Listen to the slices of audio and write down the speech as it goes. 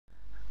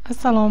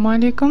Assalomu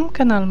alaykum,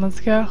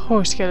 kanalimizga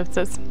xush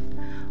kelibsiz.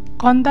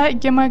 Qonda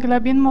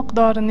gemoglobin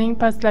miqdorining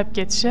pastlab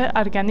ketishi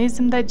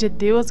organizmda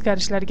jiddiy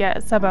o'zgarishlarga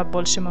sabab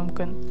bo'lishi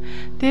mumkin.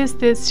 Tez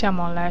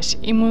shamollash,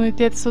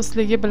 immunitet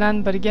sustligi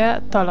bilan birga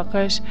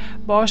toliqish,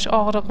 bosh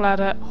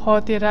og'riqlari,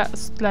 xotira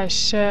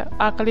sustlashishi,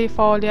 aqliy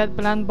faoliyat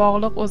bilan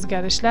bog'liq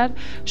o'zgarishlar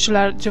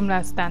shular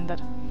jumlasidandir.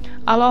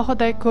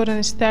 Alohida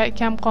ko'rinishda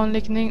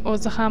kamqonlikning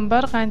o'zi ham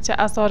bir qancha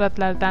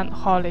asoratlardan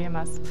xoli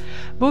emas.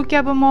 Bu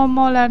kabi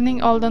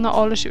muammolarning oldini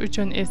olish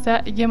uchun esa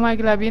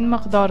gemoglobin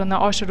miqdorini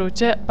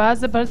oshiruvchi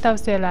ba'zi bir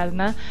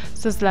tavsiyalarni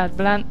sizlar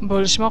bilan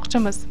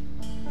bo'lishmoqchimiz.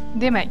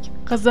 Demak,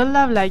 qizil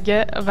lavlagi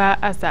va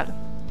asal.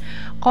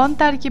 Qon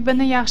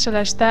tarkibini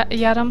yaxshilashda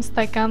yarim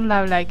stakan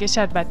lavlagi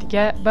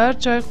sharbatiga 1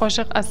 choy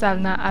qoshiq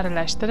asalni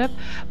aralashtirib,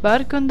 bir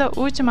kunda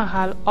 3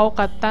 mahal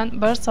ovqatdan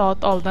 1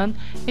 soat oldin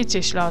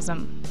ichish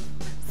lozim.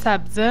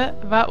 Sabzi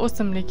va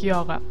o'simlik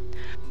yog'i.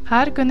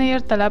 Har kuni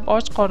ertalab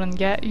och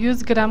qoringa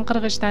 100 gram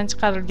qirg'ichdan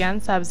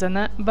chiqarilgan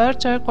sabzini 1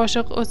 choy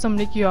qoshiq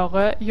o'simlik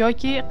yog'i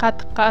yoki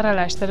qatiqqa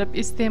aralashtirib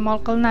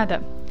iste'mol qilinadi.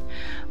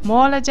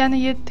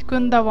 Muolajani 7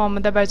 kun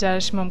davomida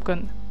bajarish mumkin.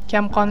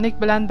 Kamqonlik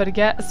bilan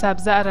birga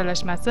sabzi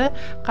aralashmasi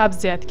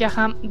qabziyatga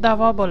ham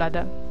davo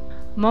bo'ladi.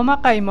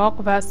 Momaqaymoq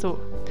va suv.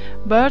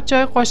 1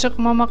 choy qoshiq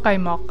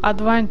momaqaymoq,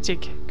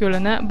 advanchik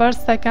gulini 1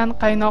 stakan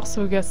qaynoq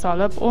suvga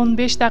solib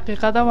 15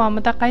 daqiqa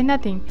davomida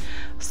qaynating.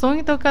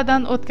 So'ng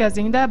to'kadan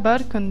o'tkazingda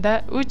bir kunda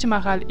 3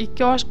 mahal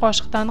 2 osh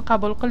qoshiqdan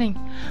qabul qiling.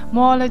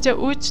 Muolaja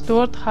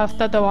 3-4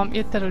 hafta davom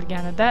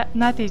ettirilganida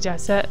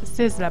natijasi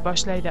sezila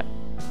boshlaydi.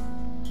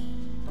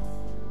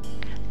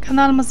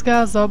 Kanalimizga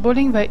a'zo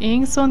bo'ling va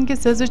eng so'nggi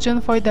siz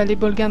uchun foydali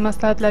bo'lgan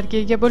maslahatlarga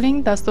ega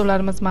bo'ling.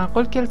 Dasturlarimiz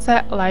ma'qul kelsa,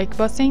 like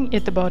bosing.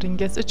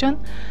 E'tiboringiz uchun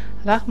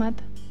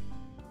rahmat.